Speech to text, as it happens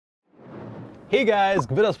Hey guys,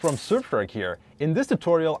 Gvidas from Surfshark here. In this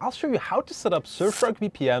tutorial, I'll show you how to set up Surfshark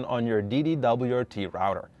VPN on your DD-WRT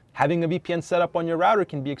router. Having a VPN set up on your router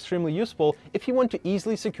can be extremely useful if you want to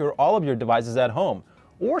easily secure all of your devices at home,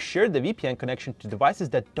 or share the VPN connection to devices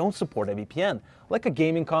that don't support a VPN, like a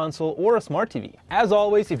gaming console or a smart TV. As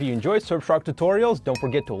always, if you enjoy Surfshark tutorials, don't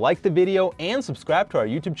forget to like the video and subscribe to our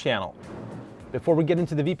YouTube channel. Before we get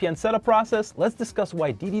into the VPN setup process, let's discuss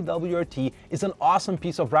why DD-WRT is an awesome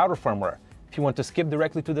piece of router firmware. If you want to skip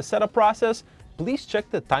directly to the setup process, please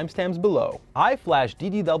check the timestamps below. I flashed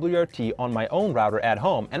DD-WRT on my own router at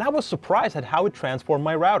home, and I was surprised at how it transformed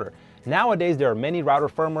my router. Nowadays, there are many router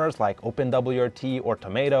firmwares like OpenWRT or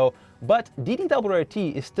tun-mtu, but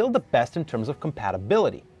DD-WRT is still the best in terms of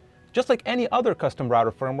compatibility. Just like any other custom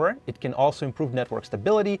router firmware, it can also improve network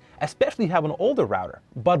stability, especially if you have an older router.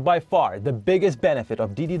 But by far, the biggest benefit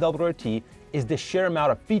of DD-WRT is the sheer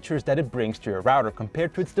amount of features that it brings to your router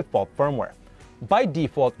compared to its default firmware. By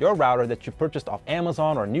default, your router that you purchased off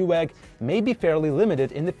Amazon or Newegg may be fairly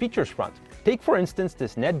limited in the features front. Take for instance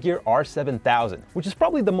this Netgear R7000, which is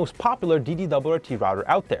probably the most popular DD-WRT router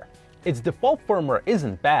out there. Its default firmware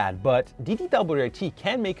isn't bad, but DD-WRT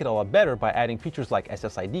can make it a lot better by adding features like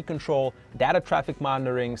SSID control, data traffic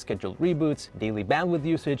monitoring, scheduled reboots, daily bandwidth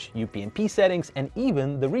usage, UPnP settings, and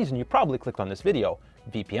even the reason you probably clicked on this video,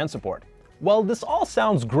 VPN support. Well, this all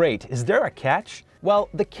sounds great. Is there a catch? Well,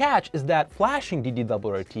 the catch is that flashing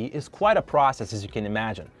DD-WRT is quite a process, as you can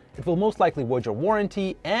imagine. It will most likely void your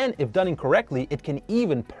warranty, and if done incorrectly, it can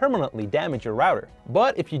even permanently damage your router.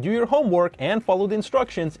 But if you do your homework and follow the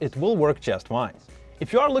instructions, it will work just fine.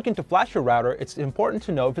 If you are looking to flash your router, it's important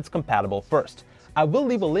to know if it's compatible first. I will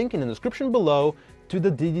leave a link in the description below to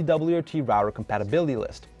the DD-WRT router compatibility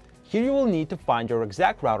list. Here you will need to find your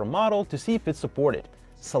exact router model to see if it's supported.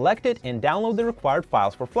 Select it and download the required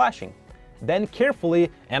files for flashing. Then carefully,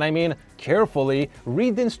 and I mean carefully,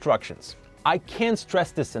 read the instructions. I can't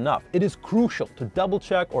stress this enough. It is crucial to double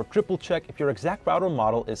check or triple check if your exact router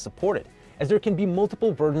model is supported, as there can be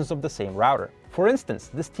multiple versions of the same router. For instance,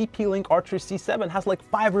 this TP-Link R3C7 has like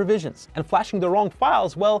 5 revisions, and flashing the wrong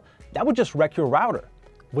files, well, that would just wreck your router.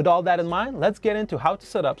 With all that in mind, let's get into how to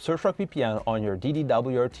set up Surfshark VPN on your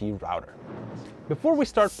DD-WRT router. Before we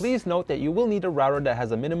start, please note that you will need a router that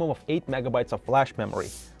has a minimum of 8 MB of flash memory.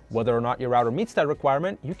 Whether or not your router meets that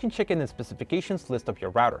requirement, you can check in the specifications list of your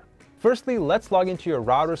router. Firstly, let's log into your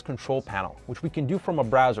router's control panel, which we can do from a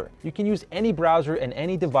browser. You can use any browser and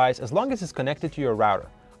any device as long as it's connected to your router.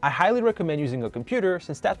 I highly recommend using a computer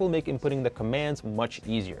since that will make inputting the commands much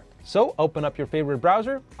easier. So open up your favorite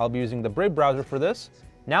browser. I'll be using the Brave browser for this.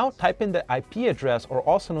 Now type in the IP address, or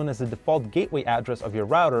also known as the default gateway address of your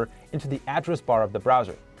router, into the address bar of the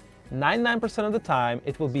browser. 99% of the time,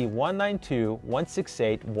 it will be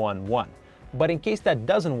 192.168.1.1. But in case that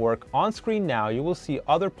doesn't work, on screen now you will see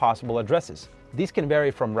other possible addresses. These can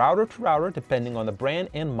vary from router to router depending on the brand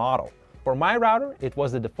and model. For my router, it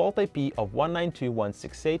was the default IP of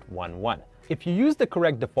 192.168.1.1. If you use the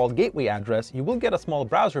correct default gateway address, you will get a small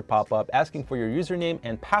browser pop-up asking for your username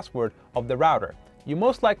and password of the router. You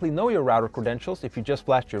most likely know your router credentials if you just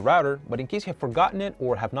flashed your router, but in case you have forgotten it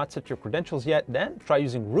or have not set your credentials yet, then try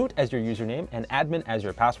using root as your username and admin as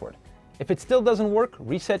your password. If it still doesn't work,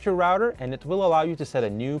 reset your router and it will allow you to set a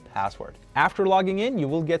new password. After logging in, you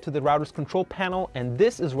will get to the router's control panel, and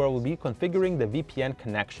this is where we'll be configuring the VPN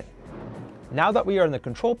connection. Now that we are in the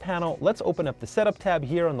control panel, let's open up the Setup tab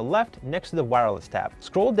here on the left next to the Wireless tab.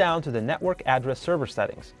 Scroll down to the Network Address Server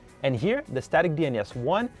Settings. And here, the static DNS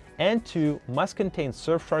 1 and 2 must contain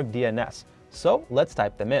Surfshark DNS. So let's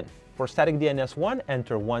type them in. For static DNS 1,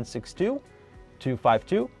 enter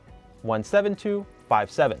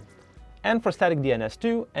 162.252.172.57. And for static DNS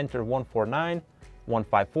 2, enter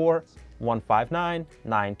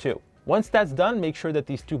 149.154.159.92. Once that's done, make sure that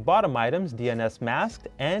these two bottom items, DNS masked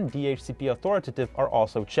and DHCP authoritative, are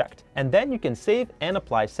also checked. And then you can save and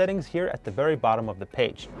apply settings here at the very bottom of the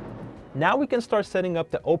page. Now we can start setting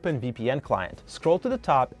up the OpenVPN client. Scroll to the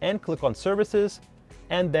top and click on Services,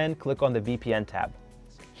 and then click on the VPN tab.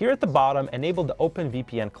 Here at the bottom, enable the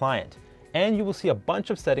OpenVPN client, and you will see a bunch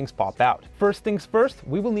of settings pop out. First things first,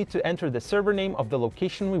 we will need to enter the server name of the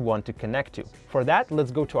location we want to connect to. For that,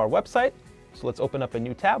 let's go to our website. So let's open up a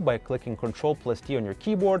new tab by clicking Ctrl+T on your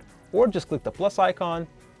keyboard, or just click the plus icon,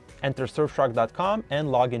 enter surfshark.com,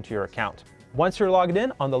 and log into your account. Once you're logged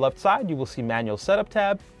in, on the left side, you will see Manual Setup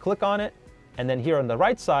tab. Click on it, And then here on the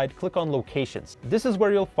right side, click on Locations. This is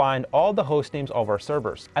where you'll find all the host names of our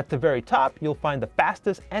servers. At the very top, you'll find the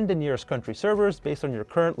fastest and the nearest country servers based on your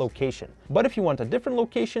current location. But if you want a different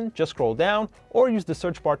location, just scroll down or use the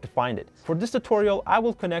search bar to find it. For this tutorial, I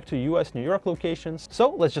will connect to US New York locations. So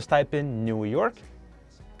let's just type in New York.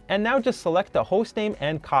 And now just select the host name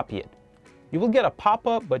and copy it. You will get a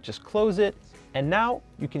pop-up, but just close it. And now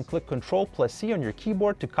you can click Ctrl+C on your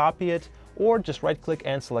keyboard to copy it, or just right-click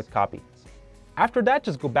and select copy. After that,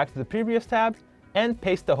 just go back to the previous tab and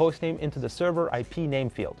paste the host name into the server IP name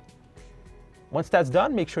field. Once that's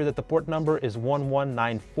done, make sure that the port number is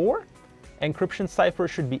 1194. Encryption cipher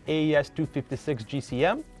should be AES-256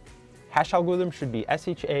 GCM. Hash algorithm should be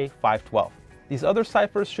SHA-512. These other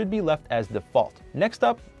ciphers should be left as default. Next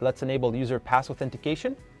up, let's enable user pass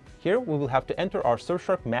authentication. Here, we will have to enter our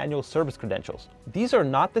Surfshark manual service credentials. These are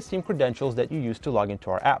not the same credentials that you use to log into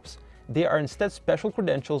our apps. They are instead special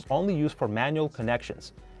credentials only used for manual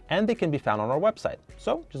connections, and they can be found on our website.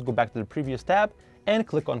 So just go back to the previous tab and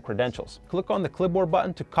click on Credentials. Click on the clipboard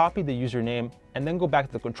button to copy the username, and then go back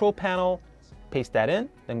to the control panel, paste that in,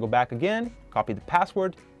 then go back again, copy the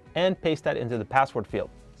password, and paste that into the password field.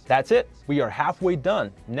 That's it. We are halfway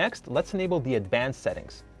done. Next, let's enable the advanced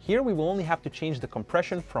settings. Here we will only have to change the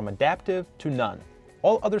compression from adaptive to none.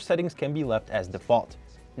 All other settings can be left as default.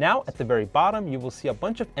 Now, at the very bottom, you will see a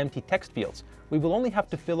bunch of empty text fields. We will only have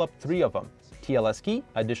to fill up 3 of them: TLS Key,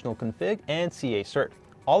 Additional Config, and CA Cert.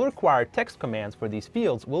 All required text commands for these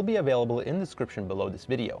fields will be available in the description below this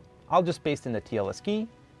video. I'll just paste in the TLS Key,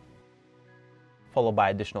 followed by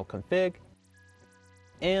Additional Config,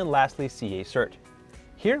 and lastly CA Cert.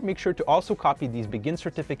 Here, make sure to also copy these begin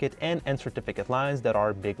certificate and end certificate lines that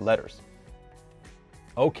are big letters.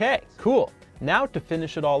 Okay, cool. Now to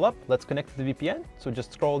finish it all up, let's connect to the VPN. So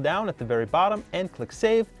just scroll down at the very bottom and click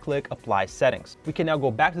Save, click Apply Settings. We can now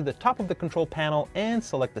go back to the top of the control panel and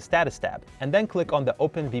select the Status tab, and then click on the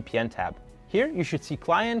OpenVPN tab. Here you should see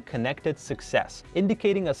Client Connected Success,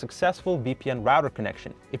 indicating a successful VPN router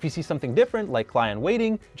connection. If you see something different, like Client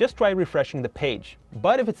Waiting, just try refreshing the page.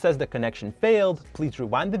 But if it says the connection failed, please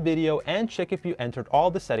rewind the video and check if you entered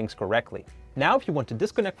all the settings correctly. Now, if you want to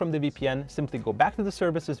disconnect from the VPN, simply go back to the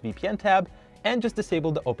Services VPN tab and just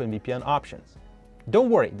disable the OpenVPN option. Don't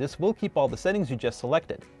worry, this will keep all the settings you just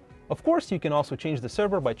selected. Of course, you can also change the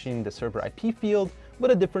server by changing the server IP field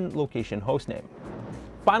with a different location hostname.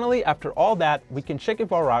 Finally, after all that, we can check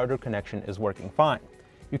if our router connection is working fine.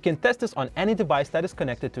 You can test this on any device that is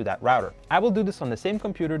connected to that router. I will do this on the same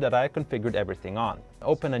computer that I configured everything on.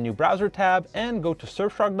 Open a new browser tab and go to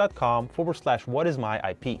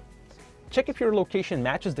surfshark.com/whatismyip. Check if your location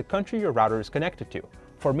matches the country your router is connected to.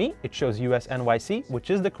 For me, it shows US NYC,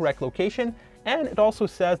 which is the correct location, and it also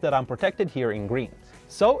says that I'm protected here in green.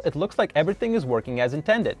 So it looks like everything is working as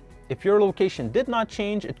intended. If your location did not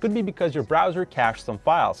change, it could be because your browser cached some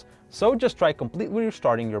files. So just try completely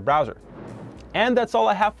restarting your browser. And that's all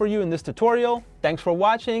I have for you in this tutorial. Thanks for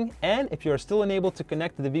watching, and if you are still unable to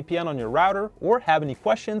connect to the VPN on your router or have any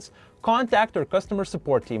questions, contact our customer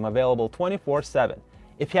support team, available 24/7.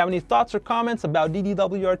 If you have any thoughts or comments about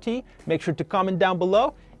DD-WRT, make sure to comment down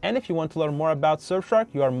below. And if you want to learn more about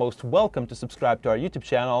Surfshark, you are most welcome to subscribe to our YouTube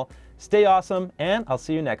channel. Stay awesome, and I'll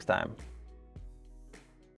see you next time.